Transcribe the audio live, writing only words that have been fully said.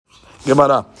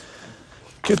Gemara.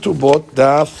 Ketubot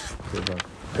Daf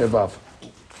Pevav.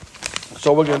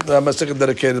 So we're going to Masechet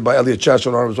dedicated by Elliot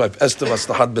Chashon and his wife Esther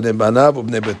Maslahat Bnei Banav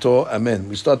Ubnei Beto. Amen.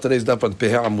 We start today's Daf on Peh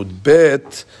Amud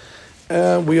Bet,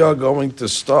 and we are going to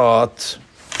start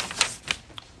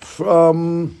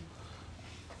from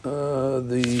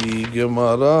the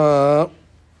Gemara.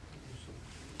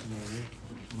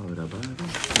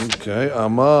 Okay,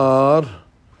 Amar.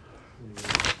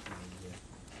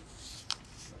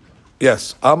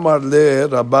 Yes, Amar le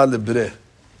Rabba lebre.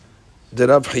 De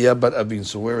Rav Chiya bar Avin.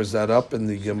 So where is that up in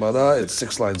the Gemara? It's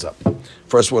 6 lines up.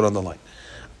 First word on the line.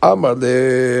 Amar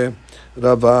le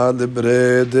Rabba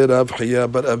lebre de Rav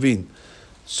Chiya bar Avin.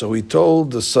 So he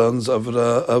told the sons of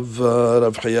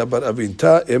Rav Chiya bar Avin,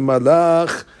 Ta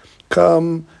emalach,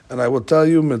 come, and I will tell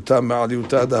you, Mita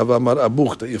ma'aliuta da Amar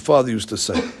Abuch, that your father used to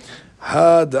say.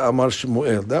 Ha da Amar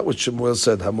Shemuel. That which Shemuel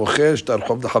said. Hamochesh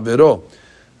tarchov l'chavero.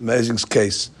 Amazing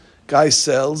case. Guy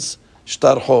sells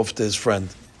shtarchov to his friend.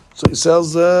 So he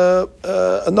sells a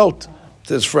note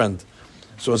to his friend.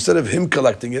 So instead of him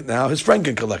collecting it now, his friend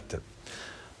can collect it.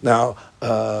 Now,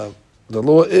 the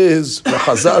law is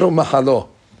chazaru mahalo.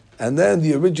 And then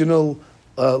the original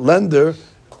lender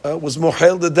was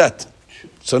mohel the debt.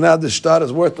 So now the shtar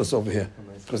is worthless over here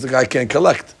because the guy can't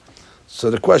collect.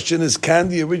 So the question is, can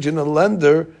the original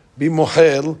lender be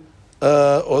mohel,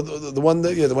 or the one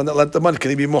that lent the money, can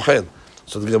he be mohel?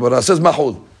 So the Gemara says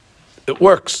mahul. It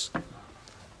works.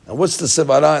 And what's the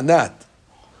sevara in that?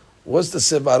 What's the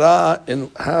sevara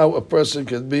in how a person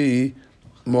can be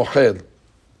mohel?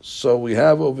 So we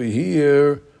have over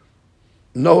here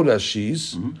no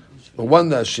Rashis,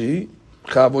 one Rashi.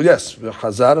 Yes,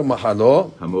 Chazar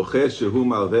Mahalo. Hamochesh shehu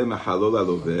malveh mahalo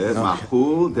laloveh.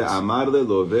 Mahul de'amar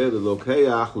leloveh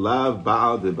lelokeach lav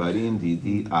ba'al debarim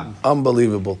didi at.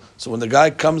 Unbelievable. So when the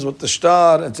guy comes with the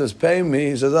shtar and says, "Pay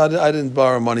me," he says, "I didn't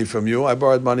borrow money from you. I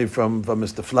borrowed money from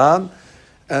Mr. Flan."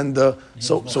 And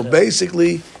so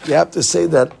basically, you have to say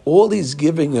that all he's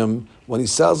giving him when he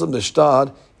sells him the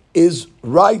shtar is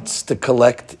rights to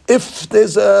collect if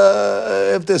there's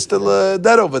still a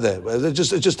debt over there. It's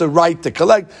just a right to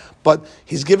collect, but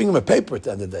he's giving him a paper at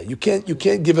the end of the day. You can't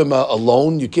give him a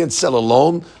loan. You can't sell a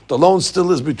loan. The loan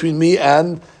still is between me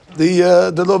and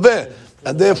the loveh,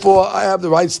 and therefore I have the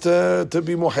rights to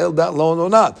be mohel that loan or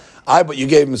not. But you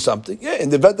gave him something. Yeah,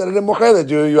 in the event that I didn't mohel it,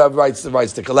 you have rights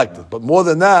to collect it. But more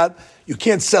than that, you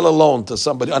can't sell a loan to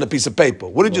somebody on a piece of paper.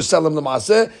 What did you sell him the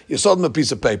maaseh? You sold him a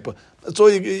piece of paper. That's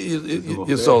all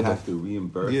you sold him. Have to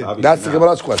reimburse. Yeah. That's the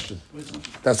Gemara's question.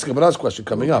 That's the Gemara's question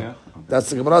coming up. That's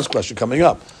the Gemara's question coming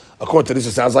up. According to this,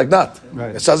 it sounds like not.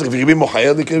 Right. It sounds like if you can be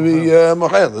mohel, you can be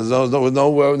mohel. There's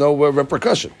no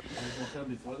repercussion.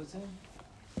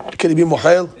 Can he be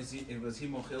mohel? Was he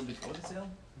mohel before the sale?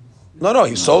 No,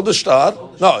 he sold the shtar.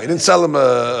 No, he didn't sell him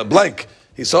a blank.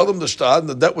 He sold him the shtar, and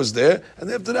the debt was there.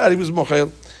 And after that, he was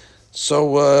mohel.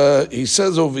 So he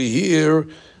says over here,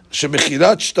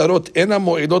 Shemechirat shtarot ena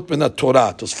mo'ilot min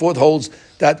Torah. Tosfot holds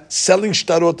that selling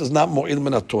shtarot is not mo'il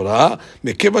min Torah.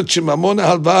 Mekivan shemamon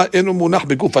halva enu munach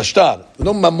beguf hashtar.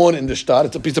 No mamon in the shtar;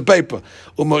 it's a piece of paper.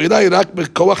 U'mo'ilai rak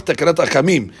bekoach takarat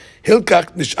achamim.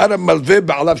 Hilkach nishara malveh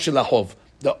ba'alav shel hachov.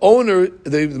 The owner,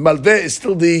 the malveh, is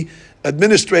still the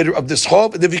administrator of this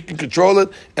hov, and if he can control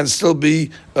it and still be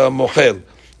mohel.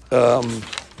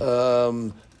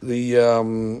 The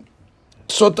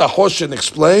Sota Hoshen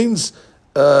explains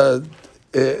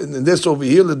in this over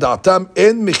here, לדעתם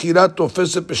אין מכירה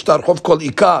תופסת בשטר חוב כל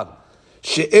עיקר,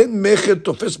 שאין מכר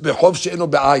תופס בחוב שאינו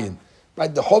בעין.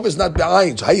 Right, the חוב is not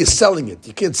בעין, so how are you selling it?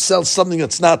 You can't sell something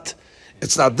that's not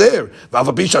there. ואף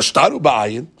על פי שהשטר הוא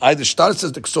בעין, the shtar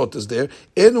says the ksot is there,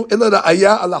 אינו אלא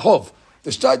ראיה על החוב.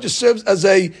 The shtar just serves as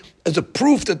a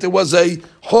proof that there was a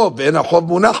chov, and a chov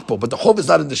munach po, but the chov is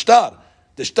not in the shtar.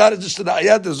 The shtar is just an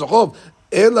ayat, there's a chov.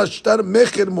 Ela shtar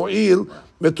mecher mo'il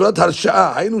meturat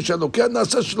harsha'a. Hainu shalokeh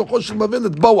nasa shlocho shel mavel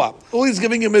et boa. All he's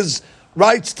giving him is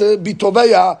rights to be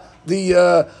toveya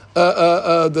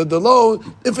the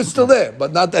loan if it's still there,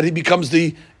 but not that he becomes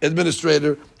the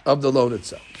administrator of the loan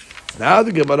itself. Now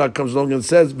the Gemara comes along and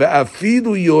says,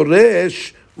 ve'afidu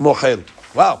yoresh mohel.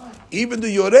 Wow. Even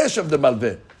the yoresh of the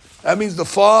malveh. That means the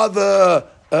father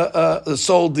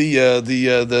sold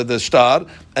the shtar,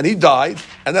 and he died,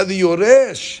 and now the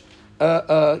yoresh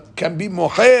can be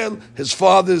mohel his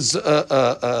father's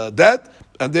debt,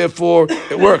 and therefore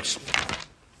it works.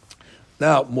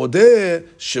 Now, modeh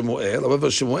Shemuel, however,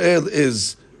 Shemuel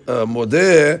is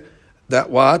modeh that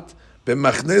what?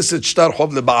 B'machneset shtar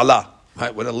chov leba'ala.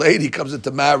 Right? When a lady comes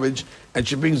into marriage and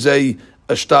she brings a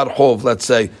shtar chov, let's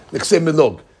say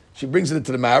milog, she brings it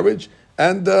into the marriage,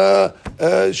 and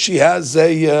she has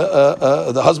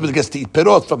the husband gets to eat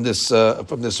perot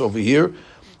from this over here.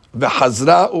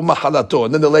 V'chazra u'machalato,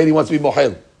 and then the lady wants to be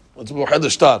mohel. Wants to be mohel the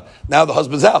shtar. Now the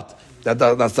husband's out.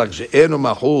 That's like she'enu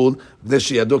machul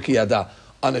v'sheyado ki yada.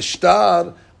 On a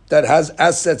shtar that has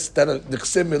assets that are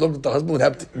nechsim, look that the husband would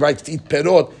have rights to eat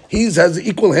perot. He has an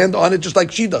equal hand on it, just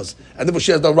like she does, and therefore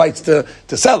she has no rights to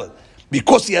sell it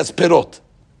because he has perot.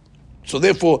 So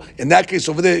therefore, in that case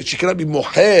over there, she cannot be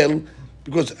mohel.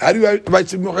 Because how do you have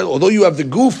rights to be mohel? Although you have the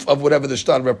goof of whatever the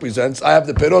shtar represents, I have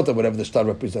the perot of whatever the shtar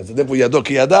represents. And therefore, yado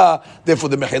ki yada, therefore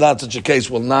the mechilah in such a case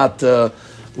will not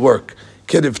work.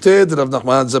 So one of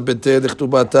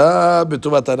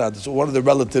the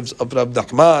relatives of Rav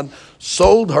Nachman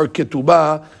sold her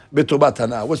ketubah b'tubat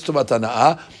hana'ah. What's tubat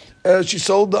hana'ah? She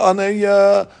sold on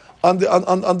the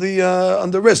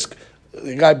risk.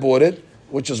 The guy bought it,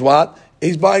 which is what?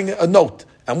 He's buying a note.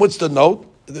 And what's the note?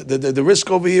 The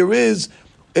risk over here is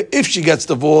if she gets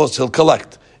divorced, he'll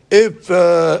collect. If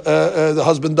the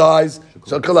husband dies,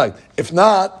 she'll collect. If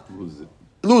not,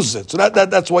 loses it. So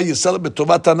that's why you sell it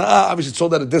b'tuvat hana'ah. Obviously, it's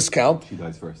sold at a discount. She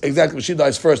dies first. Exactly. When she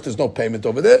dies first, there's no payment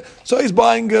over there. So he's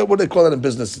buying what do they call it in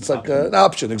business? It's like an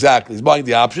option. Exactly. He's buying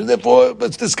the option. Therefore,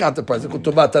 it's discounted price. It's called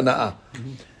tuvat hana'ah.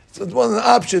 So it's more than an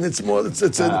option. It's more. It's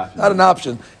not an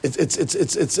option. It's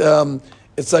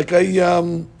like a.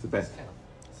 It's the best.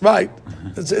 Right.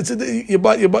 You're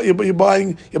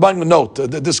buying a note, a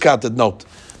discounted note.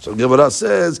 So Gemara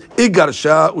says,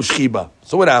 Igarsha ushchiba.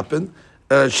 So what happened?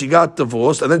 She got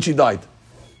divorced and then she died.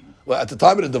 Well, at the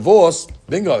time of the divorce,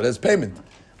 bingo, there's payment.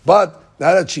 But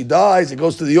now that she dies, it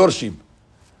goes to the Yorshim.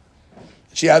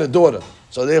 She had a daughter.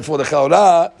 So therefore the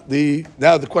Chaura,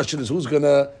 now the question is who's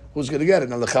gonna get it?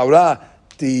 Now the Chaura,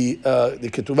 the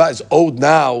ketubah is owed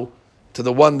now to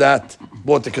the one that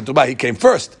bought the ketubah. He came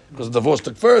first because the divorce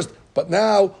took first. But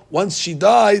now, once she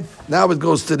died, now it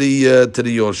goes to the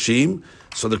Yorshim.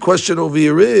 So the question over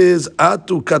here is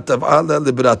Atu katav ala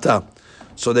librata.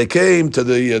 So they came to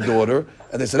the daughter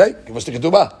and they said, "Hey, give us the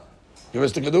ketubah. Give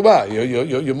us the ketubah.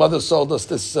 Your mother sold us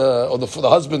this, or the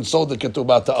husband sold the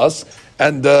ketubah to us,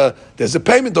 and there's a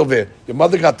payment over here. Your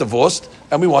mother got divorced,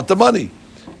 and we want the money."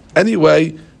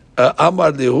 Anyway,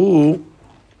 Amar lehu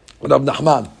Rav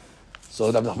Nachman.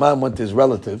 So Rav Nachman went to his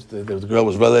relatives. The girl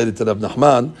was related to Rav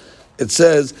Nachman. It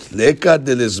says, Leka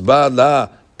delisba la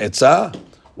etza,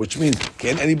 which means,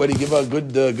 can anybody give her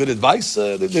good advice?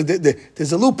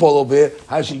 There's a loophole over here,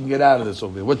 how she can get out of this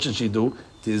over here. What should she do?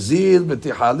 Tizil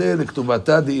v'tihaleh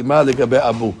l'ktubata di'ima legabe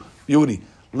abu. Beauty.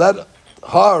 Let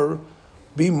her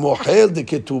be mohel the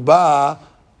ketubah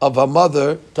of her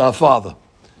mother to her father.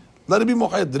 Let her be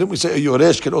mohel. Didn't we say a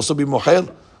yoresh can also be mohel?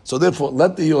 So therefore,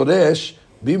 let the yoresh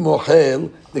be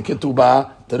mohel the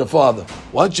ketubah to the father.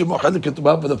 Once you mohel the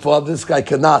ketubah for the father, this guy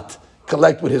cannot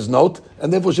collect with his note,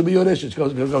 and therefore should be yoresh. It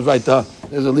goes right there.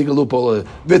 There's a legal loophole.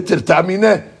 Vitir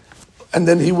tamine, and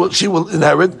then she will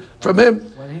inherit from him.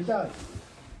 When he dies,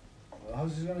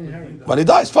 how's he going to inherit? When he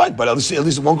dies, fine, but at least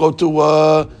it won't go to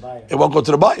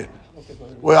the buyer.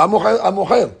 Well, I'm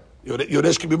mohel.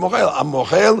 Yoresh can be mohel. I'm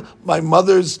mohel my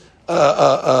mother's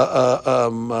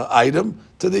item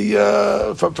to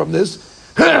the from this.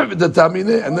 The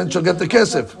tamine, and then she'll get the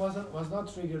kesef. Was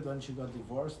not triggered when she got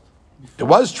divorced? It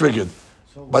was triggered,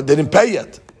 but they didn't pay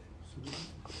yet.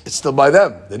 It's still by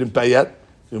them. They didn't pay yet.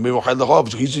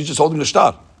 He's just holding the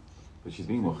shtar. But she's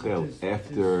being mochel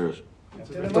after.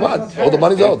 All the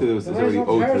money's owed. After it was already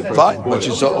owed to the person. Fine, but she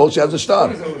has a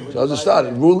shtar. She has a shtar.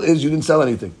 The rule is you didn't sell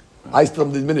anything. I still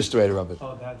am the administrator of it.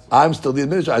 I'm still the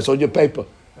administrator. I sold your paper.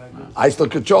 I still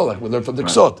control it. We learned from the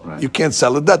Ksot. Right. You can't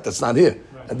sell a debt that's not here.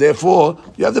 And therefore,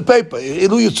 you have the paper.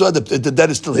 Ilu Yitzhak, the debt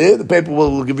is still here. The paper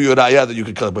will give you a raya that you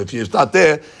can collect. But if it's not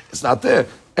there, it's not there.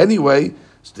 Anyway,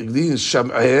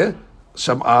 Sham'ah,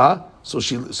 so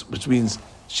which means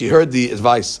she heard the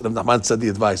advice. Rav Nachman said the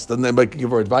advice. Doesn't anybody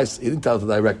give her advice? He didn't tell her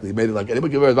directly. He made it like,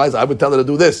 anybody give her advice? I would tell her to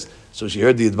do this. So she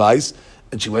heard the advice,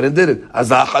 and she went and did it.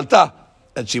 Azah chalta.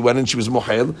 And she went and she was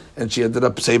mohel, and she ended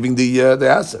up saving the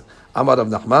asset. Amar Rav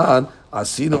Nachman,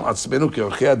 asinu atzmenu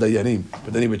keorchei dayanim.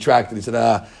 But then he retracted. He said,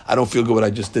 I don't feel good what I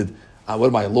just did. What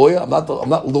am I, a lawyer? I'm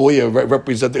not lawyer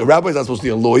representing. A rabbi is not supposed to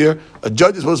be a lawyer. A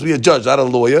judge is supposed to be a judge, not a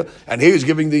lawyer. And here he's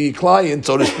giving the client,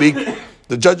 so to speak,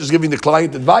 the judge is giving the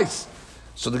client advice.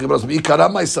 So the Gemara says,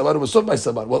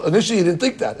 well, initially he didn't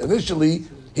think that. Initially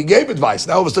he gave advice.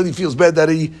 Now all of a sudden he feels bad that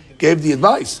he gave the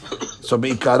advice. So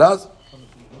meikara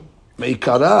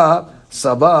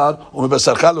sabar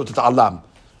umebesarcha lo tita'alam.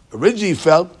 Originally he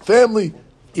felt family.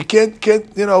 You can't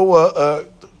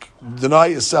deny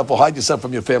yourself or hide yourself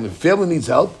from your family. If family needs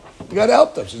help, you got to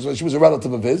help them. She was a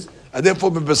relative of his, and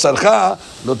therefore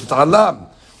umebesarcha lo tita'alam.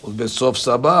 ובסוף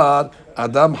סבר,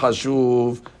 אדם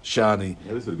חשוב shani.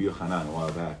 Yeah, this would be Yochanan a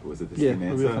while back. Was it the same Yeah,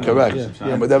 answer? Correct.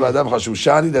 Yeah. But then Adam Chashuv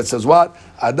Shani that says what?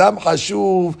 Adam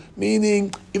Chashuv,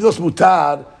 meaning, even though it's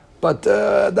mutar, but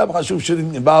Adam Chashuv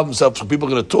shouldn't involve himself, so people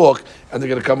are going to talk, and they're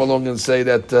going to come along and say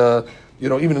that,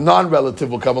 even a non-relative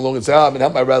will come along and say, I'm going to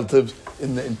help my relatives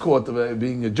in court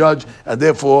being a judge, and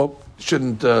therefore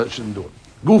shouldn't do it.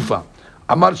 Gufa.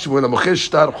 Amar Shmuel, Mochesh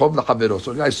Shtar Chov L'Chavero.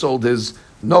 So the guy sold his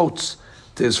notes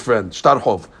to his friend, Shtar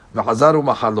Chov. V'chazaru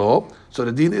Mahalo. So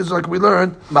the deen is, like we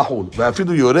learned, Mahul.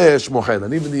 V'afidu Yoresh Mochel.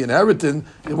 And even the inheritant,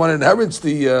 if one inherits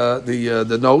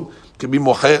the note, can be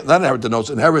Mochel, not inherit the notes,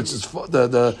 inherits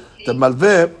the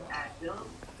Malveh.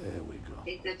 There we go.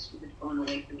 Take that stupid phone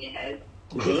away from your head.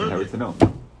 Inherits the note.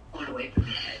 Phone away from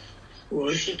your head.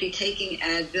 You should be taking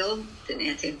Advil, it's an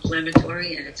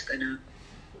anti-inflammatory, and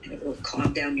it will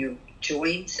calm down your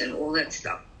joints and all that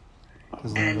stuff.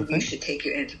 And you should take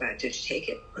your antibiotic. Did you take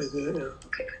it? I did, yeah.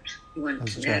 Okay, good. You want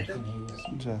some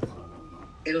Advil?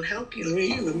 It'll help you.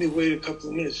 Let me wait a couple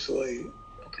of minutes till I...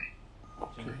 Okay.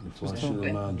 Flush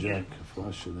them out, Jack.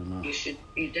 Flush them out.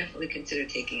 You definitely consider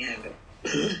taking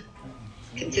Advil.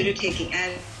 Consider taking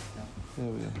Advil.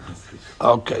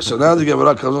 Okay, so now the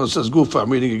Gemara comes on and says, Gufa, I'm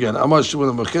reading again. Amar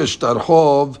Shmuel Mochesh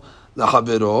Tarchov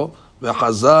L'Chavero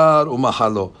V'chazar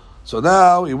U'Machalo. So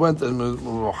now he went and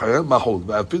Mahul.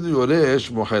 V'afidu Yoresh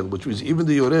Mochel, which means even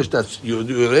the Yoresh, that's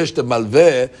Yoresh the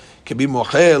Malveh, can be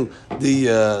Mochel,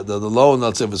 the loan,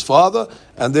 let's say, of his father,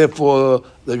 and therefore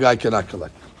the guy cannot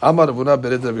collect. Amar Avuna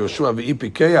Bered Rav Yoshua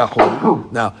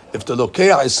V'ipikei. Now, if the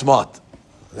Lokeah is smart,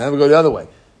 then we go the other way.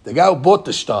 The guy who bought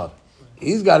the shtar,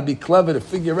 he's got to be clever to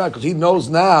figure out, because he knows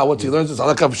now, once he learns this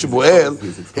halakha Shemuel,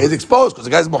 he's exposed, because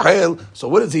the guy's mochel. So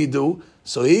what does he do?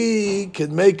 So he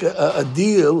can make a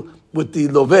deal with the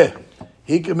loveh.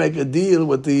 He can make a deal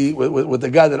with the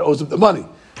guy that owes him the money.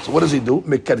 So what does he do?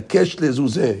 Mekarkesh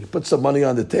lezuzeh. He puts some money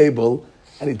on the table,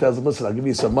 and he tells him, listen, I'll give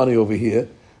you some money over here.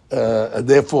 And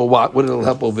therefore what? What it'll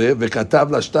help over here? V'katav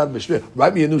lashtar b'shveh.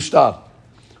 Write me a new shtar.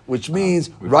 Which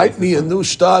means, write me a new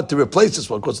shtar to replace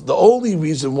this one. Because the only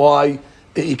reason why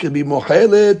he can be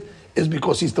mochelet is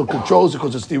because he still controls it,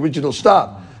 because it's the original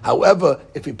shtar. However,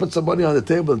 if he puts some money on the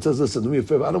table and says, listen, do me a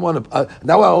favor, I don't want to,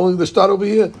 now I'm only the shtar over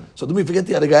here, so do me forget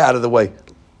the other guy out of the way.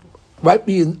 Write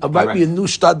me a new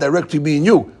shtar directly, me and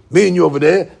you over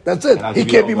there, that's it. He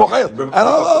can't be mochel. And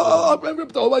I'll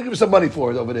give you some money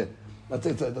for it over there. Let's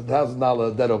say it's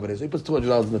 $1,000 debt over there. So he puts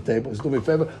 $200 on the table. He's doing me a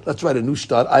favor. Let's write a new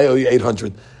shtar. I owe you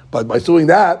 $800. But by doing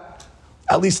that,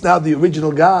 at least now the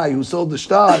original guy who sold the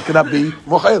shtar cannot be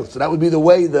mochel. So that would be the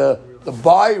way the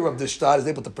buyer of the shtar is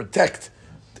able to protect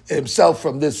himself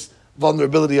from this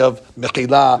vulnerability of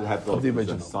mechilah of the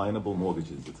original. Signable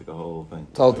mortgages. It's like a whole thing.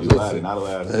 Totally. Not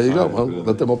allowed. There you go. Well,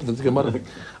 let them open the Gemara.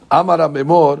 Amar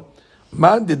Memor,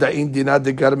 man dida'in dina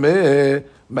de garmeh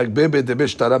magbebe de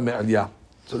beshtara me'aliyah.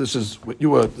 So this is what you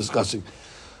were discussing.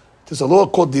 There's a law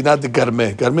called dinah de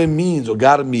garmeh. Garmeh means, or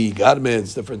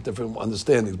garments, different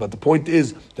understandings. But the point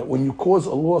is that when you cause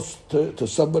a loss to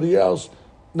somebody else,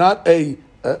 not a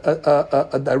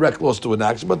direct loss to an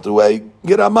action, but through a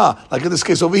girama, like in this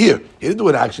case over here. He didn't do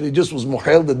an action, he just was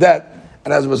mochel the debt,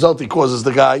 and as a result he causes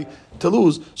the guy to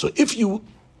lose. So if you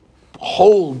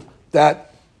hold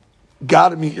that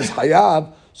garmi is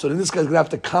hayab, so then this guy's going to have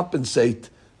to compensate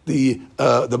the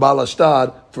Baal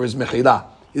Ashtar for his mechilah.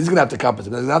 He's going to have to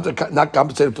compensate. He's going to have to not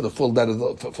compensate him for the full debt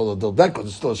for the debt,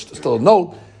 because it's still a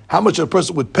note. How much a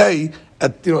person would pay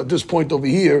at this point over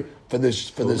here for this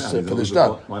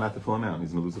shtar? Why not the full amount?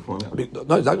 He's going to lose the full amount.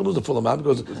 No, he's not going to lose the full amount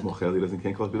because It's mochel. He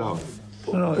can't collect it out.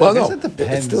 well, no, it depends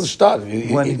it's still shtar.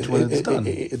 when it's done.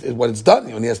 When it's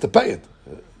done, when he has to pay it.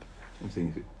 I'm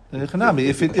saying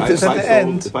If it's at the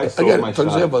end, if I sold Again, my for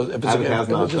shot, example, if I have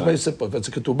it's $1,000 just very simple. If it's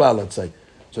a ketubah, let's say,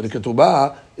 so the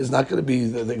ketubah is not going to be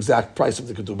the exact price of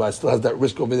the ketubah. It still has that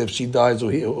risk over there if she dies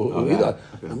or he dies.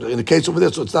 Okay. In the case over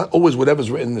there, so it's not always whatever's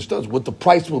written in the shtar. What the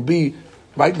price will be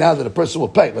right now that a person will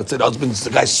pay. Let's say the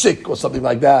guy's sick or something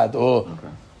like that, so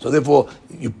therefore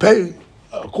you pay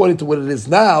according to what it is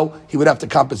now. He would have to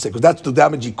compensate because that's the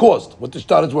damage he caused. What the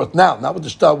shtar is worth now, not what the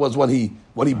shtar was when he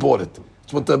bought it.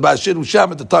 It's what the Bashir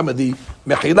Usham at the time of the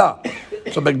mechilah.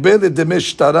 So megbele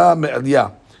demesh shtara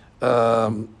me'aliyah.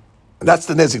 That's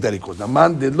the nezik that he caused. Now,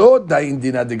 man de lo dain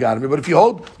dina de garmi. But if you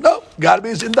hold, no, garmi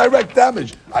is indirect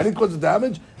damage. I didn't cause the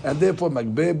damage, and therefore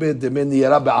magbebe demen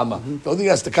niyara be'ama. The only thing he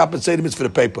has to compensate him is for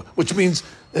the paper, which means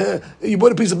you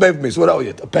bought a piece of paper for me. So what owe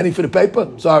you? A penny for the paper?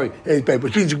 Sorry, here's paper.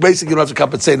 Which means you basically don't have to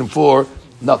compensate him for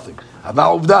nothing. There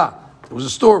was a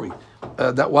story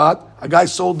that what a guy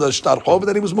sold the shtar chov, and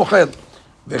then he was mochel.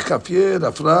 V'chafye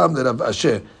Rafram le Rav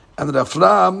Asher, and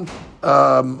Rafram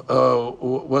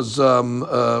forced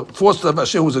Rav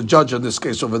Ashi, who was a judge in this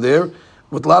case over there,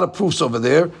 with a lot of proofs over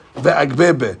there,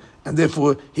 ve'agbebe, and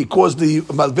therefore he caused the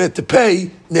malveh to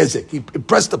pay nezek. He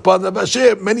pressed upon Rav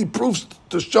Ashi many proofs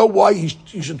to show why he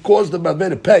should cause the malveh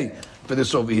to pay for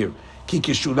this over here. Ki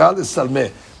kishulal is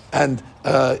salmeh, and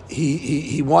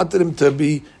he wanted him to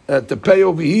be to pay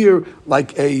over here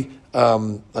like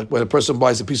like when a person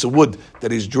buys a piece of wood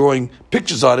that he's drawing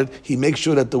pictures on it, he makes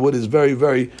sure that the wood is very,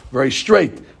 very, very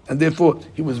straight. And therefore,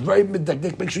 he was very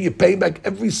midagdik. Make sure you're paying back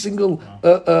every single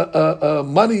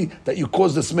money that you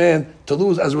caused this man to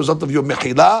lose as a result of your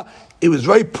mechilah. It was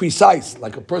very precise.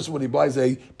 Like a person, when he buys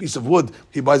a piece of wood,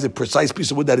 he buys a precise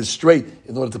piece of wood that is straight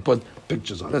in order to put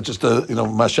pictures on. That's just a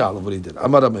mashal of what he did.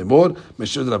 Amar Memor,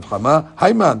 Meshud Rav Chama,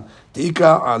 Hayman,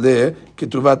 Tika Ale,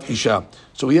 Ketuvat Isha.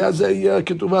 So he has a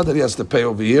ketubah that he has to pay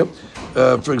over here.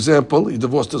 For example, he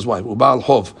divorced his wife. Ubal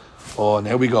Hov. Oh, and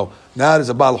here we go. Now there's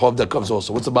a Baal Hov that comes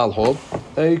also. What's a Baal Hov?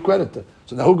 A creditor.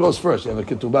 So now who goes first? You have a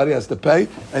ketubah he has to pay,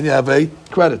 and you have a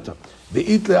creditor. And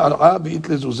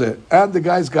the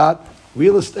guy's got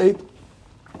real estate,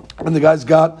 and the guy's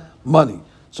got money.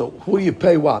 So who do you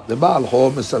pay what? The Baal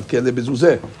Hov misavkeh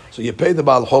lebezuzeh. So you pay the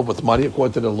Baal Hov with money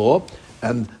according to the law,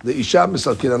 and the Isha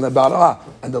misavkeh and the Bara'ah.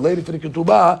 And the lady for the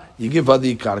ketubah, you give her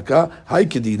the karka, hay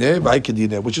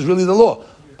kedine, which is really the law.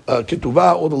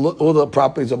 Ketubah, all the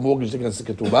properties are mortgaged against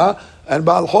the ketubah, and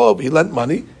Baal Hov, he lent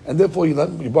money, and therefore he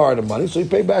borrowed the money, so he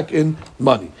paid back in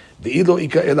money. Ve'ilo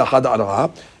ika ela had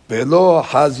ara'ah, ve'lo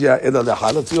hazya ela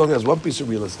lehala. He only has one piece of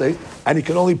real estate, and he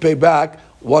can only pay back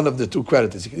one of the two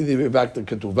creditors. He can either pay back the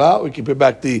ketubah, or he can pay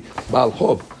back the Baal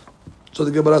Hov. So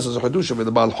the Gemara says,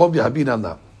 the Baal Hov yahabin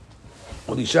na.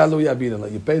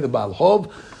 You pay the Baal Hov,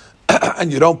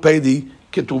 and you don't pay the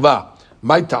ketubah.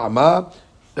 My ta'ama,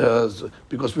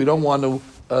 because we don't want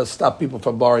to stop people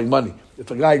from borrowing money. If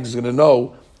a guy is going to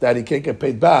know that he can't get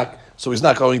paid back, so he's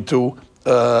not going to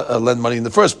lend money in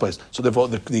the first place. So therefore,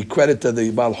 the creditor,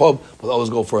 the Baal Hov, will always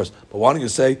go first. But why don't you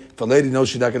say, if a lady knows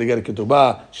she's not going to get a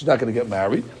ketubah, she's not going to get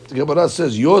married. The Gemara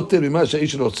says,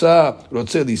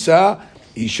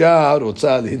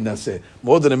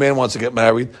 more than a man wants to get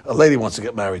married, a lady wants to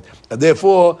get married. And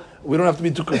therefore, we don't have to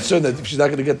be too concerned that if she's not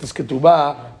going to get this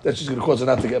ketubah, that she's going to cause her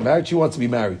not to get married. She wants to be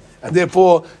married. And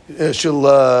therefore, it's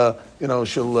not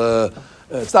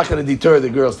going to deter the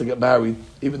girls to get married,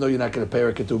 even though you're not going to pay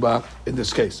her ketubah in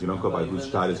this case. You don't go by whose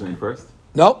side is in first?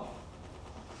 No.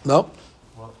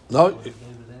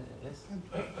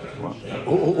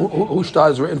 Whose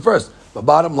side is written first? The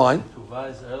bottom line. Ketubah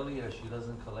is earlier, she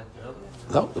doesn't collect earlier.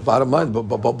 No, the bottom line.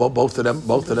 Both of them.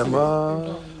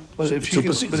 But if she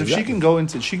can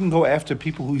go after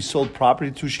people who he sold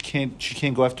property to, she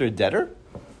can't go after a debtor.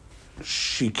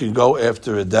 She can go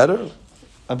after a debtor.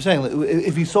 I'm saying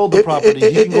if he sold the property,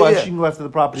 she can go after the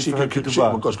property for her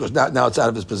ketubah. Because now it's out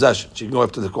of his possession. She can go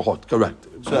after the kohot. Correct.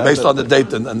 So based on the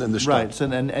date and the shtar. Right. So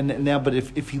and now, but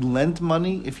if he lent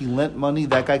money,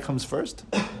 that guy comes first.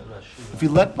 If he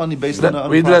lent money based on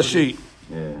read property. Rashi.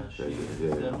 Yeah.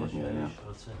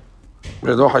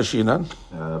 ולא חיישינן.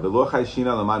 ולא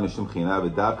חיישינן למען משום בחינה,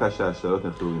 ודווקא שהשטרות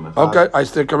נחתו ביום אחד. Okay, I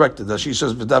stand corrected. That she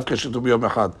says ודווקא שתו ביום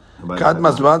אחד.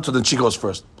 קדמה זמן, so then she goes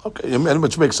first. Okay, and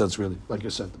which makes sense really, like you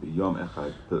said. ביום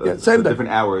אחד. Yeah, same day.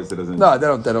 Different hours. It doesn't. No,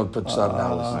 they don't put sun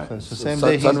hours. Okay. So same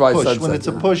day he's pushed. When it's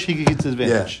a push, he gets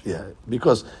advantage. Yeah,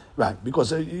 because like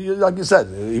you said,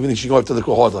 even if she go after the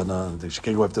kohot, she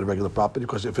can't go after the regular property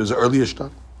because if it's an earlier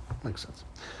start, makes sense.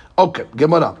 Okay,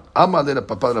 Gemara. Amar le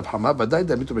Papa Rav Hama, v'day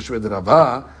damitu b'shvei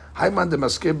Rava, hayman de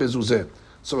maskeh bezuzeh.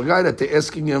 So a guy that they're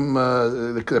asking him,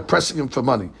 they're pressing him for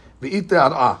money. V'ite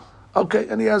ar'ah. Okay,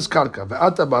 and he has karka.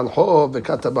 V'ata Baal Hov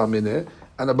v'kata ba'mineh,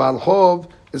 and the Baal Hov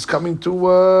is coming to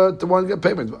want to get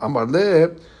payment. Amar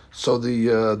le, so the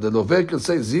loveh can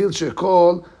say zil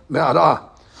shekol me'ar'ah.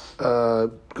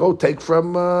 Go take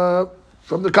from the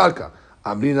karka.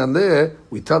 Amrinan le,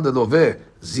 we tell the loveh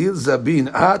zil zabin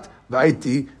at. What do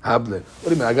you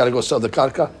mean? I got to go sell the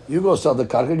karka? You go sell the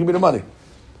karka. Give me the money.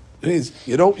 It means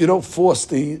you don't force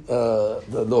the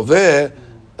loveh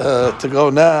to go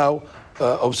now.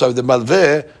 The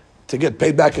malveh to get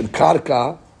paid back in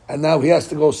karka, and now he has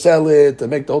to go sell it and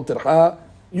make the whole terha.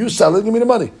 You sell it. Give me the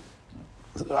money.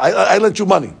 I lent you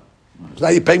money. So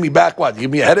now you pay me back. What? You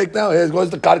give me a headache now? Here goes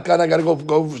the karka, and I got to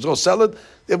go sell it.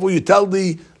 Therefore, you tell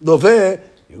the loveh,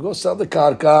 you go sell the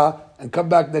karka. And come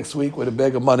back next week with a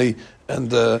bag of money,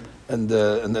 and then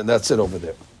that's it over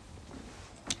there.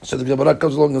 So the Gemara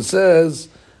comes along and says,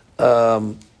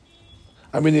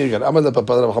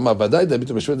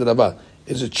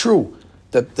 is it true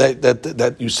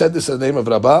that you said this in the name of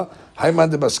Rabbah? And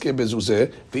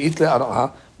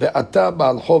Ve'ata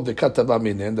ba'al chov ve'katava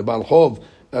minen. The ba'al chov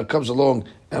comes along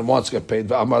and wants to get paid.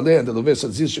 Ve'amar le, and the loveh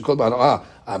says, zil shekol ba'anoah,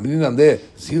 aminan le,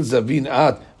 zil zavin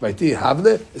at, v'aiti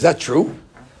havle. Is that true?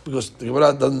 Because the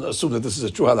Gemara doesn't assume that this is a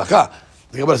true halakha.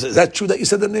 The Gemara says, is that true that you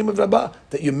said the name of Rabbah?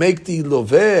 That you make the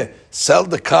loveh sell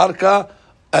the karka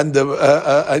and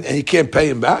he can't pay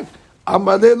him back?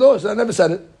 Amar le lo. I never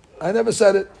said it. I never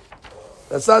said it.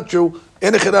 That's not true.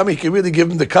 In a Chedami, he can really give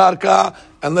him the karka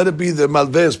and let it be the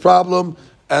malve's problem.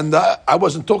 And I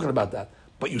wasn't talking about that.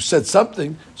 But you said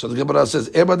something. So the Gemara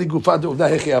says,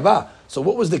 so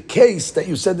what was the case that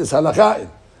you said this halakha in?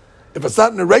 If it's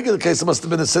not in a regular case, it must have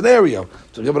been a scenario.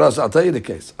 So the Gemara says, I'll tell you the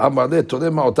case. There was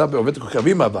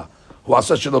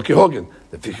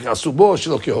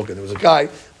a guy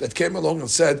that came along and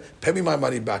said, pay me my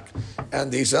money back.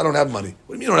 And he said, I don't have money.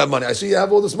 What do you mean you don't have money? I said, you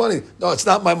have all this money. No, it's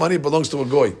not my money. It belongs to a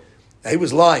goy. And he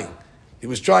was lying. He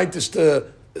was trying to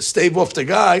stave off the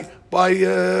guy by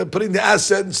putting the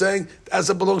asset and saying, the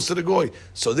asset belongs to the goy.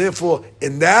 So therefore,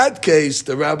 in that case,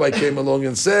 the rabbi came along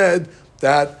and said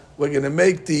that we're going to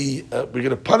make we're going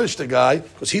to punish the guy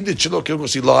because he did shelo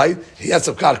because he lied. He had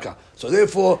some karka. So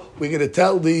therefore, we're going to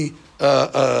tell the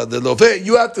loveh,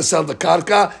 you have to sell the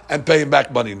karka and pay him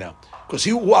back money now. Because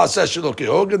he was shelo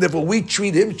kehog, and therefore we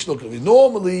treat him shelo kehog.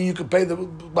 Normally, you can pay the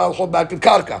baal chov back in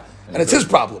karka, and it's his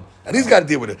problem, and he's got to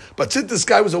deal with it. But since this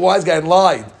guy was a wise guy and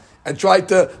lied and tried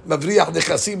to mavriach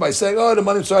nechasim by saying, "Oh, the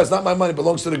money, sorry, it's not my money; it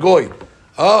belongs to the goy."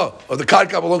 Oh, or the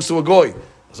karka belongs to a goy.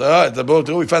 So all right,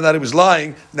 we found out he was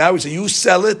lying. Now we say you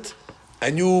sell it,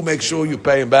 and you make sure you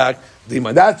pay him back the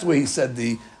money. That's where he said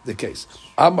the case.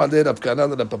 Okay,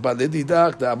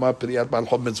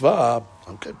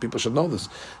 people should know this.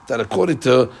 That according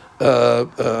to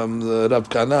Rav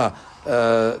Kana,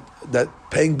 that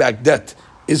paying back debt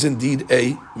is indeed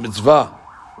a mitzvah.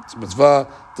 It's a mitzvah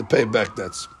to pay back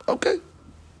debts. Okay,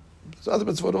 there's other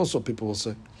mitzvah also. People will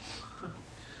say,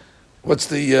 what's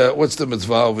the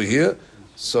mitzvah over here?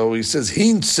 So he says,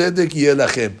 "Hin tzedek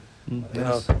yelachem."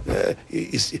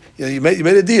 You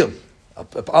made a deal.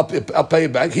 I'll pay you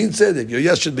back. Hin tzedek. Your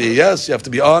yes should be a yes. You have to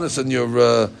be honest in your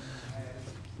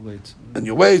weights, and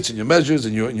your measures,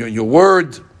 and your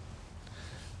word.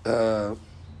 So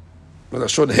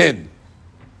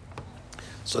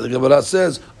the Gemara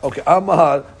says, "Okay,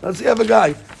 Amahar." Let's say you have a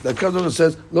guy that comes along and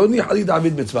says, "Lo ni halid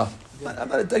David mitzvah."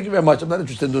 Thank you very much. I'm not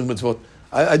interested in doing mitzvot.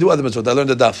 I do other mitzvot. I learned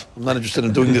the daf. I'm not interested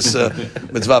in doing this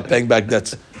mitzvah, paying back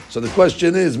debts. So the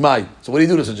question is, so what do you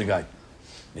do to such a guy?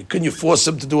 Couldn't you force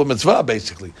him to do a mitzvah,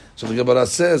 basically? So the Gemara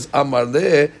says, Amar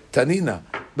le tanina,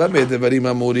 b'mei devarim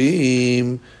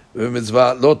amurim,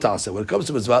 mitzvah lo ta'aseh. When it comes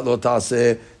to mitzvah lo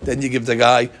ta'aseh, then you give the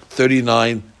guy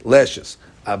 39 lashes.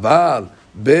 Aval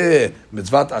be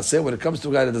mitzvah ta'aseh, when it comes to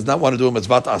a guy that does not want to do a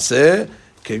mitzvah ta'aseh,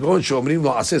 kegon she'omrim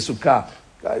lo aseh sukkah.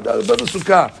 Guy doesn't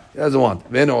sukkah. He doesn't want.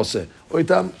 Ve'eno oseh.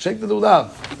 Oitam, shake the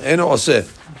lulav. Ve'eno oseh.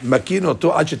 Makino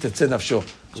to ad shetetzeh nafsho.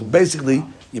 So basically,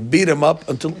 you beat him up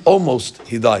until almost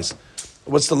he dies.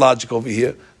 What's the logic over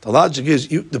here? The logic is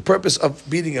the purpose of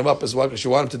beating him up is why because you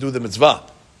want him to do the mitzvah.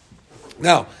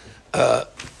 Now,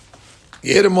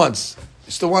 you hit him once.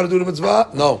 You still want to do the mitzvah?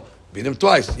 No. Beat him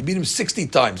twice. You beat him 60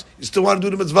 times. You still want to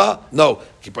do the mitzvah? No.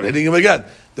 Keep on hitting him again.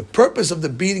 The purpose of the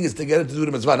beating is to get him to do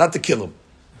the mitzvah, not to kill him.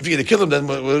 If you're going to kill him, then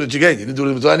what did you gain? You didn't do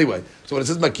the mitzvah anyway. So when it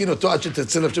says makino to ad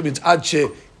shetetzeh nafsho, means ad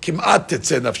shekimat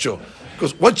tetzeh nafsho.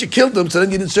 Because once you killed him, so then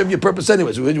you didn't serve your purpose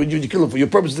anyway. So when you kill him, for your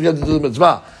purpose is to get him to do the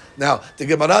mitzvah. Now, the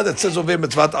Gemara that says over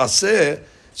mitzvah aseh,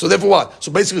 so therefore what?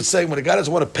 So basically it's saying when a guy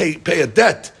doesn't want to pay a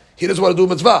debt, he doesn't want to do a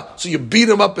mitzvah. So you beat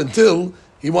him up until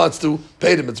he wants to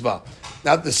pay the mitzvah.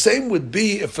 Now the same would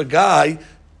be if a guy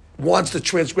wants to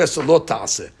transgress a lo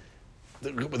ta'aseh.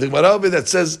 The Gemara over that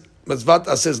says mitzvah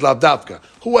aseh lav dafka.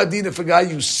 Hu adin, if a guy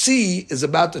you see is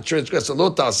about to transgress a lo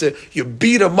ta'aseh, you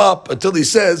beat him up until he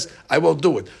says, I won't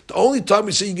do it. The only time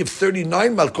we say you give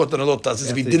 39 malkot on a lo ta'aseh is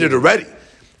if he did it already.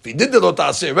 If he did the lo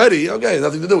ta'aseh already, okay,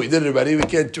 nothing to do. He did it already. We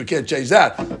can't change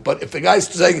that. But if the guy's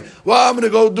saying, well, I'm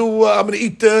going to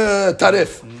eat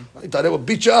tarif. Tarif will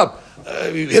beat you up.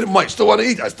 You hit him, I still want to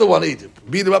eat. I still want to eat.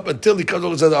 Beat him up until he comes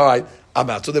over and says, all right, I'm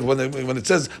out. So when it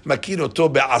says makino to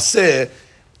be'aseh,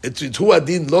 it's hu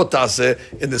adin lo ta'aseh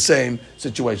in the same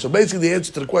situation. So basically the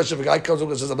answer to the question, if a guy comes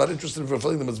over and says, I'm not interested in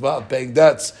fulfilling the mitzvah of paying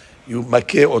debts, you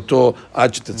makeh oto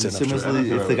ad shetetzeh nafsho.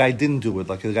 Similarly, if the guy didn't do it,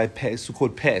 like the guy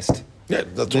so-called passed, yeah,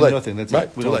 that's too late. Nothing. That's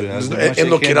right. We don't do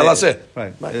it.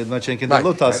 Right. Not changing the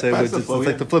lo ta'aseh, it's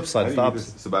like the flip side.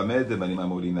 So b'mei devarim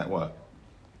amurim, that what?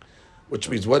 Which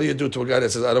means, what do you do to a guy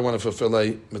that says, I don't want to fulfill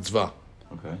a mitzvah?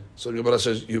 Okay. So the Gemara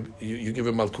says, you give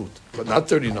him malkut, but not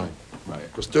 39. Right.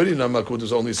 Because 39 malkut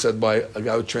is only said by a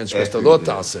guy who transgressed the lo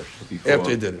ta'aseh, after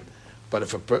he did it. But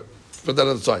if put that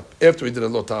on the side. After he did a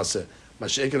lo ta'aseh.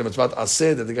 Masha'ek and mitzvah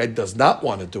aseh, that the guy does not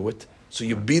want to do it. So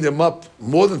you beat him up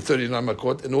more than 39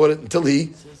 makot in order until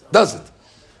he does it.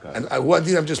 And what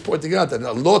I'm just pointing out that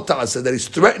a lo ta'aseh that he's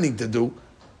threatening to do,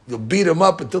 you'll beat him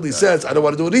up until he says, I don't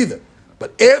want to do it either.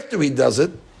 But after he does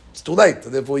it, it's too late.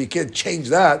 And therefore, you can't change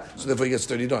that. So therefore, he gets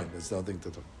 39. That's nothing to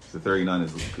do. So 39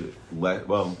 is good.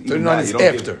 Well, 39 is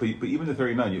after. But even the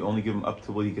 39, you only give him up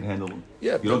to what he can handle.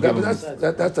 Yeah, you don't that's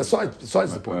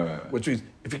the point. Right. Which means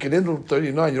if you can handle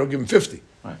 39, you don't give him 50.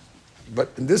 Right. But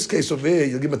in this case over here,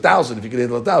 you'll give him 1,000 if you can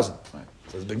handle 1,000. Right.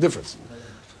 So there's a big difference.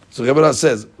 So Gemara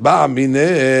says,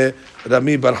 Ba'amine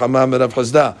Rami bar Hamam Rav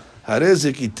Chazda,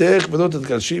 Harezik itech v'lot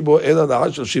tkarshi bo ela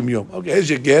da'at 30 yom. Okay, here's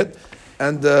your get,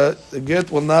 and the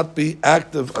get will not be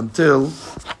active until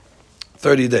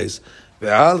 30 days.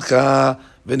 Ve'alcha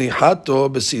v'nihato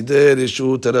b'sidei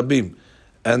reshut rabim.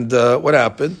 And what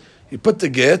happened? He put the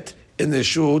get in the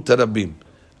reshut rabim.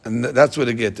 And that's where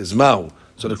the get is, Ma'u.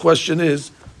 So the question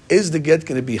is the get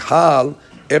going to be hal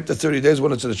after 30 days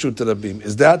when it's a reshut rabim?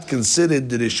 Is that considered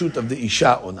the reshut of the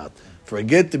isha or not? For a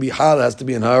get to be hal, it has to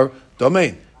be in her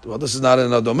domain. Well, this is not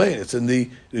in our domain. It's in the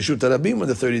reshut rabim when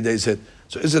the 30 days hit.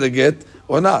 So is it a get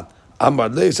or not? Amar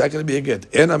le, it's not going to be a get.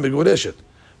 Ena migureshet.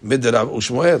 Mid Rav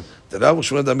Ushmuel. The Rav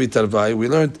Ushmuel Dami Tarvai. We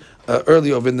learned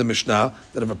earlier in the Mishnah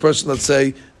that if a person, let's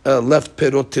say, left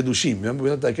perot tidushim. Remember we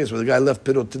learned that case where the guy left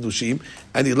perot tidushim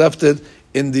and he left it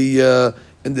in the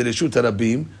reshut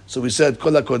rabim. So we said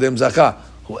kol hakodem zakah.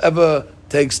 Whoever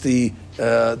takes the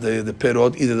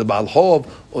perot, either the Baal Hov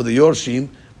or the Yorshim,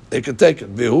 they can take it.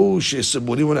 So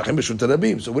what do you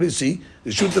see? The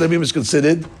reshut rabim is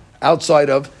considered outside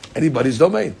of anybody's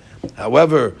domain.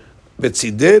 However,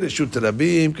 Betzidei reshut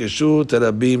rabim keshut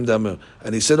rabim damer.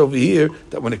 And he said over here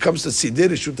that when it comes to tzidei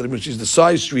reshut rabim, which is the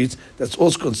side streets, that's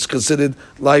also considered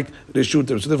like reshut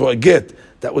rabim. So therefore, a get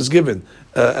that was given,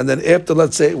 and then after,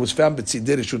 let's say, it was found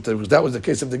betzidei reshut rabim, because that was the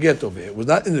case of the get over here. It was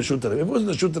not in the reshut rabim. If it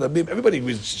wasn't the reshut rabim, everybody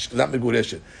agrees not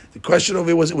megureshet. The question over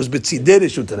here was it was betzidei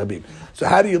reshut rabim. So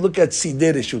how do you look at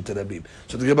tzidei reshut rabim?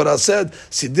 So the Gemara said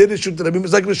tzidei reshut rabim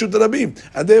is like reshut rabim,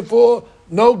 and therefore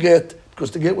no get,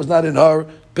 because the get was not in her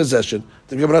possession.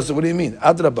 The Gemara said, what do you mean?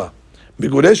 Adraba,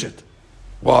 migureshet.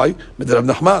 Why? Rav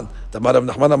Nachman. Tamar Rav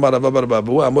Nachman amar Rav Bar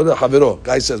Babu amar Havero.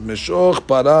 Guy says, Meshoch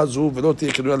para zu v'lo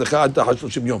tiyeh kinuna lecha ad ta'at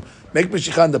 30 yom. Make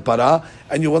meshicha on the para,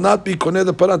 and you will not be koneh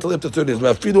the para until after 30 days.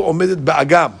 Ve'afilu omedet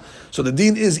ba'agam. So the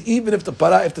deen is, even if the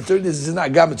para after 30 days is in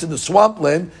agam, it's in the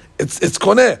swampland, it's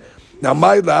koneh. Now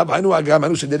my lab, I know agam, I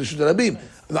know shedei reshut rabim.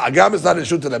 The agam is not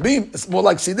reshut rabim; it's more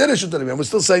like sidei reshut rabim. We're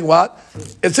still saying what?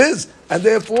 It's his, and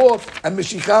therefore, and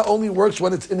meshicha only works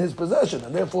when it's in his possession,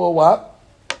 and therefore what?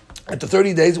 After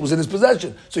 30 days, it was in his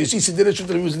possession. So you see, sidei reshut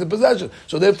rabim was in the possession.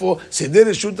 So therefore, sidei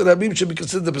reshut rabim should be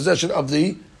considered the possession of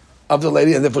the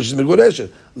lady, and therefore she's megureshet.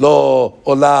 Lo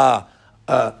ola.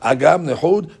 Agam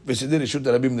nehud v'sidei reshut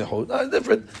rabim nehud.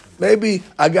 Different. Maybe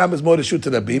agam is more reshut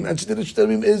rabim, and sidei reshut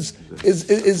rabim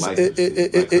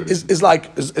is like.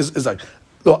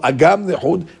 No, agam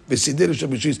nehud v'sidei reshut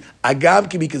rabim. Agam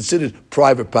can be considered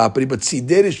private property, but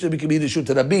sidei reshut rabim can be reshut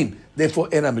rabim. Therefore,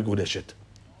 ena megureshet.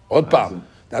 Od pam.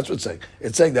 That's what it's saying.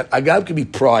 It's saying that agam can be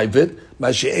private,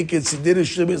 mashe'ek sidei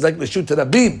reshut rabim is like reshut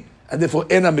rabim, and therefore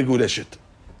ena megureshet.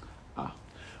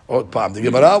 The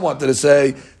Gemara wanted to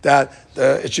say that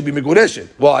it should be megureshet.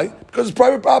 Why? Because it's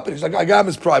private property. It's like agam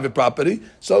is private property.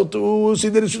 So to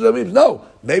sidei reshut rabim, no.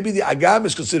 Maybe the agam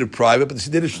is considered private, but the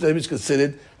sidei reshut rabim is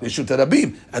considered reshut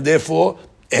rabim, and therefore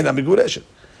ena megureshet.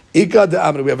 Ika de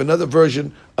Amr. We have another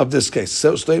version of this case.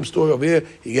 So same story over here.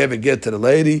 He gave a get to the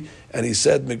lady, and he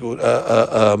said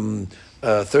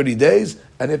 30 days,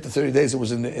 and after 30 days it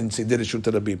was in sidei reshut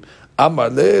rabim. Amar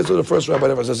le. So the first rabbi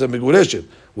ever says megureshet.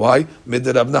 Why? Mid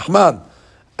Rav Nachman.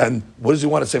 And what does he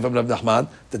want to say from Rav Nachman?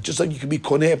 That just like you can be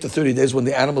koneh after 30 days when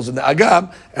the animal's in the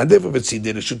agam, and therefore it's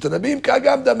sidei reshut rabim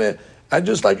k'agam dameh. And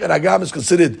just like an agam is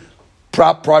considered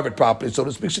private property, so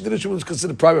to speak, sidei reshut was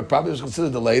considered private property, it was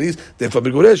considered the ladies, therefore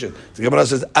megureshet. The Gemara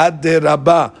says ad de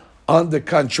Rabbah. On the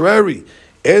contrary,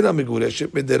 ena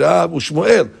megureshet mid Rav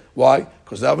Ushmuel. Why?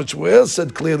 Because Rav Ushmuel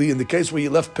said clearly in the case where you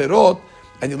left perot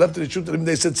and you left the reshut rabim,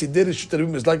 they said sidei reshut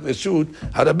rabim is like reshut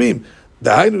harabim.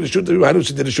 Dahainu reshut rabim, hainu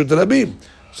sidei reshut rabim.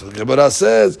 So the Gemara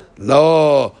says,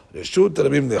 "Lo reshut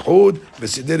rabim nehud,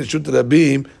 v'sidei reshut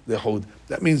rabim nehud."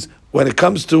 That means when it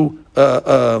comes to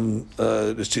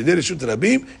sidei reshut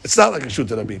rabim, it's not like reshut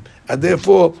rabim, and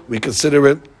therefore we consider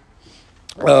it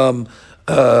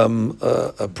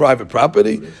a private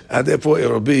property, and therefore it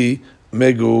will be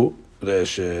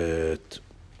megureshet.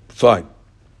 Fine.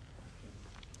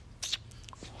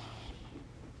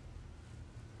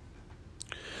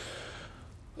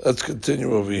 Let's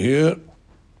continue over here.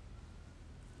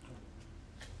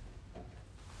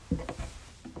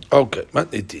 Okay,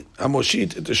 matnitin.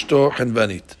 Hamoshit et ishto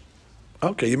henvanit.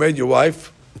 Okay, you made your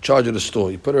wife in charge of the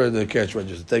store. You put her in the cash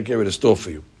register, take care of the store for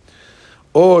you.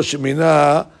 Or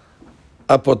shemina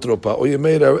apotropa, or you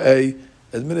made her a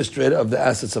administrator of the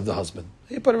assets of the husband.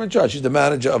 You put her in charge. She's the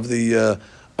manager of the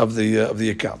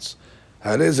accounts.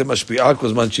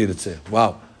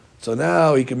 Wow. So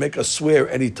now he can make us swear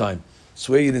anytime.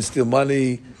 Swear you didn't steal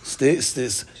money. Swear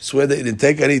that you didn't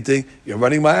take anything. You're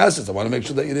running my assets. I want to make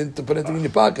sure that you didn't put anything in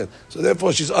your pocket. So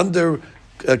therefore, she's under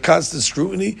constant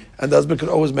scrutiny, and the husband can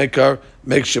always make her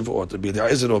make shivuot.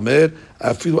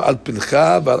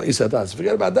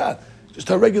 Forget about that. Just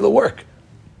her regular work.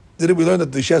 Didn't we learn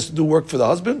that she has to do work for the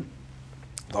husband?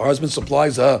 The husband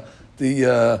supplies her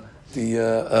the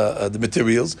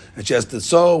materials, and she has to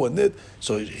sew and knit.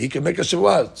 So he can make a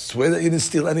shivuah. Swear that you didn't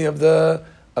steal any of the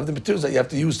materials that you have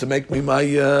to use to make me my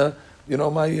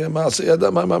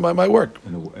work.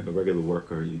 And a regular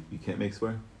worker, you can't make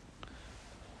swear?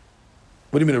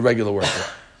 What do you mean a regular worker?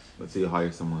 Let's say you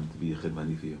hire someone to be a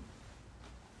chidmani for you.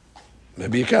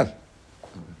 Maybe you can.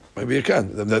 Maybe you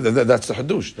can. That's the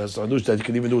hadush. That's the hadush that you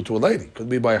can even do it to a lady. Could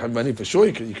be by hadmani for sure.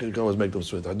 You can always make them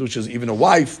swear. The hadush is even a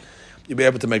wife, you'll be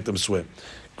able to make them swear.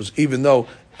 Because even though,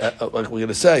 like we're going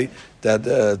to say, that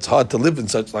it's hard to live in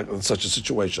such a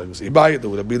situation. It's a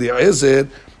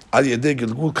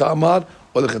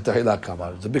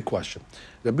big question.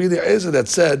 Rabbi Eliezer that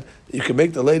said that you can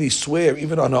make the lady swear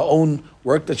even on her own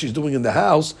work that she's doing in the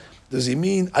house. Does he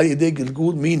mean al yedei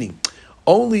gilgul? Meaning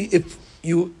only if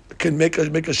you can make a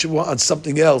shivua on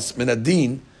something else, min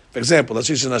adin. For example, let's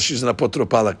say she's an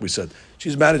apotropa, like we said.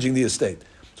 She's managing the estate.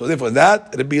 So therefore,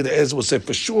 that Rabbi Eliezer will say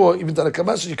for sure, even to the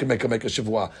kamas, you can make a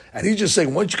shivua. And he's just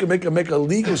saying once you can make a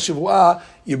legal shivua,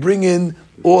 you bring in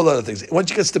all other things. Once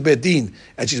she gets to bedin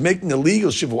and she's making a legal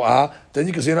shivua, then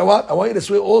you can say, you know what? I want you to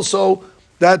swear also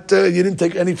that you didn't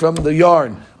take any from the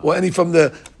yarn or any from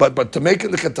the, but to make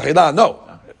it l'katayla, no.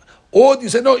 Or you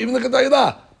say no, even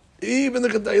l'katayla, you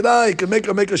can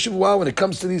make a shivua when it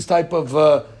comes to these type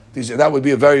of that would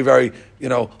be a very, very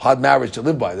hard marriage to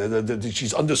live by.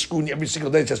 She's under scrutiny every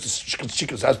single day. She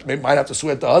might have to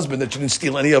swear to the husband that she didn't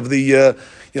steal any of the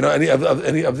any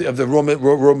of the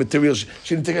raw materials.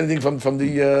 She didn't take anything from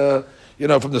the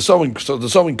from the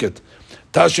sewing kit.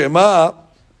 Tashema.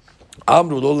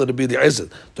 Amru lo Rabbi Eliezer.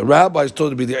 The rabbis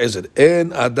told Rabbi Eliezer,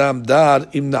 En adam dar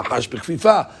im nahash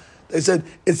b'kfifa. They said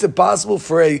it's impossible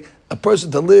for a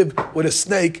person to live with a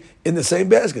snake in the same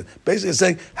basket. Basically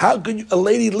saying, how can a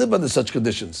lady live under such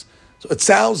conditions? So it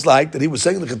sounds like that he was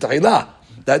saying the ketayla,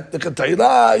 that the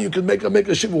ketayla you can make a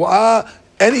shivua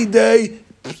any day,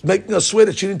 making a swear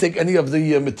that she didn't take any of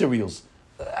the materials.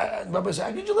 Rabbi said,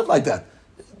 how can you live like that?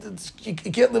 You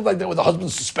can't live like that with a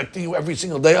husband suspecting you every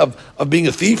single day of being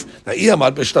a thief. Now, if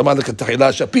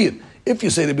you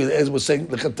say the Eliezer was saying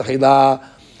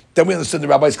then we understand the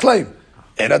rabbi's claim.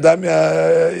 But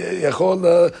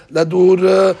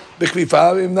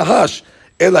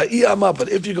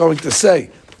if you're going to say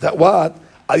that what?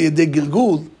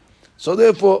 So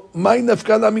therefore,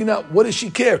 what does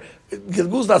she care?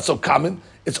 Gilgul's not so common.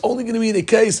 It's only going to be in a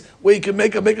case where you can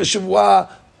make a shivua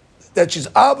that she's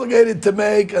obligated to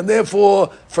make, and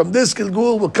therefore from this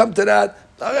Gilgul will come to that.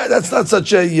 That's not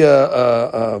such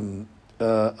a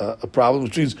problem.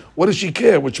 Which means, what does she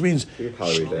care? Which means, she's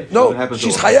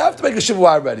hayav to make a shivua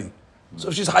already. So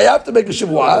if she's hayav to make a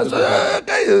shivua,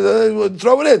 we'll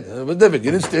throw it in. But David,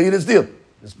 you didn't steal.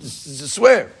 Just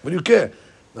swear. What do you care?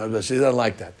 No, she doesn't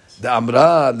like that. The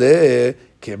amra le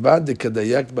kevad de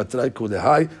kadayak batray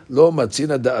kulehai lo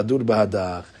matzina da'adur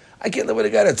bahadach. I can't live with a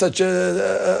guy that's such a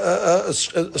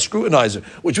scrutinizer,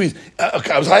 which means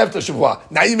okay, I was hayav to shivua.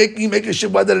 Now you make a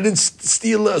shivua that I didn't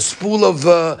steal a spool of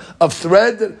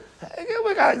thread.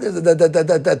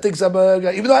 That thinks I'm a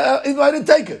guy, even though I didn't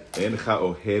take it.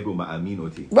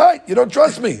 Right, you don't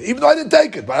trust me, even though I didn't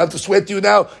take it. But I have to swear to you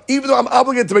now, even though I'm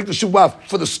obligated to make the shivua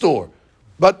for the store.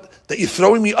 But that you're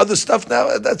throwing me other stuff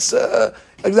now, that's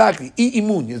exactly.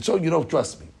 Imun, so you don't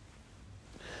trust me.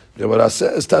 Gemara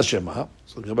says, Tashema.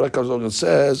 So Gemara comes along and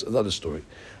says another story.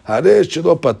 Let's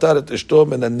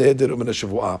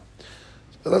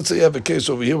say you have a case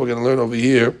over here, we're going to learn over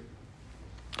here.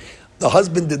 The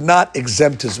husband did not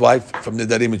exempt his wife from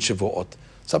Nedarim and Shivuot.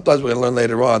 Sometimes we're going to learn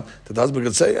later on that the husband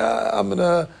could say, I'm going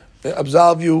to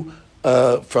absolve you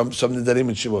from some Nedarim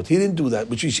and Shivuot. He didn't do that,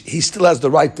 which he still has the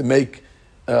right to make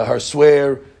her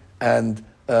swear and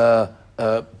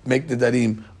make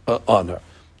Nedarim on her.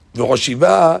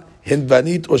 V'hoshiva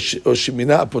hinvanit or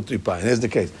shemina apotripa. And here's the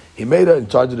case. He made her in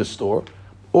charge of the store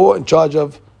or in charge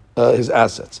of his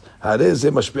assets. Okay.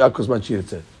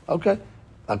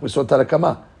 Like we saw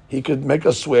Tarakama. he could make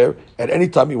a swear at any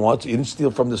time he wants. You didn't steal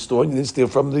from the store, and you didn't steal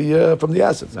from the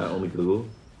assets. Not only Gilgul.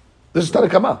 This is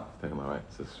Tanakama. Right.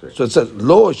 So it says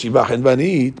lo shiva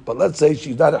henvanit, but let's say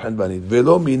she's not a henvanit.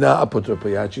 Velo mina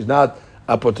apotropia. She's not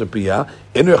apotropia.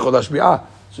 Inu echol hashbi'ah.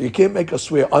 So you can't make a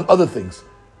swear on other things.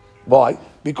 Why?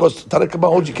 Because Tanakama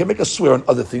holds you can't make a swear on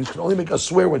other things. You can only make a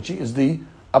swear when she is the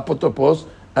apotropos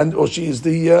or she is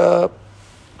the.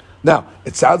 Now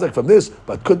it sounds like from this,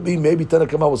 but could be maybe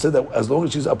Tanakama will say that as long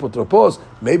as she's apotropos,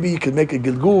 maybe you can make a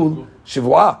gilgul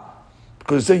shivua,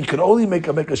 because he's saying you can only make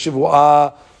a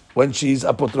shivua when she's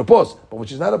apotropos, but when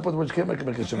she's not apotropos, you can't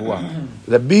make a shivua.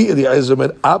 Rabbi Eliezer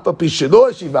said, "Apa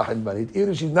pishelo shiva hanvanit." Even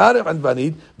if she's not a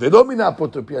hanvanit, velo mina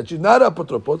apotropia, she's not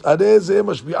apotropos. Areze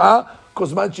mashbi'a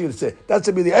kozman shirse. That's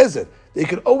Rabbi Eliezer. They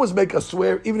can always make a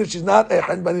swear, even if she's not a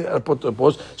hanvanit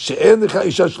apotropos. She'en lecha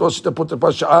isha shloshit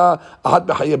apotropos sha'a ahad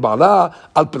b'chaye ba'ala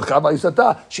al pilcha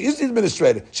va'isata. She is the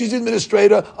administrator. She's the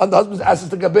administrator on the husband's assets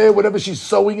to gaber, whatever she's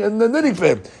sewing and knitting for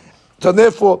him. So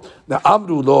therefore, now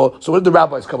Amru lo. So when the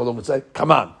rabbis come along and say,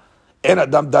 "Come on," and the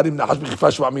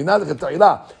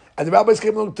rabbis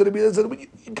came along to the Rebbe and said,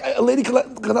 "A lady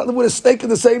cannot live with a snake in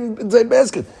the same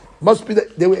basket." Must be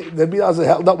that the Rebbe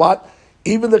held that what?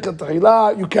 Even the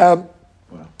ketayla you can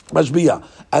mashbiya,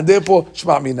 and therefore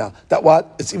shma mina. That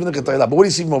what? It's even the ketayla. But what do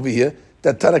you see over here?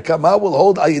 That Tanakama will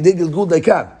hold ayidig gilgul they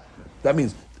can. That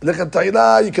means the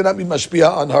ketayla you cannot be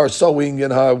mashbiya on her sewing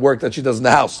and her work that she does in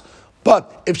the house.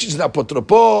 But if she's an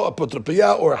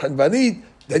apotropia, or a hanvanit,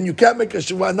 then you can't make a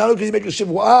shivua. Not only can you make a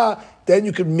shivua, then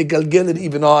you can migalgel it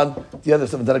even on the other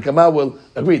stuff. Tanakama will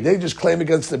agree. They just claim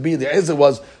against the Eliezer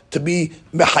was to be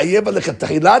mechayeva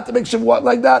lechatahila to make shivua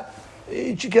like that.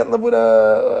 She can't live with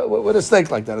a snake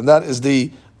like that, and that is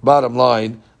the bottom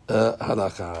line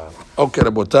halakha. Okay,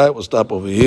 Rabotai, we'll stop over here.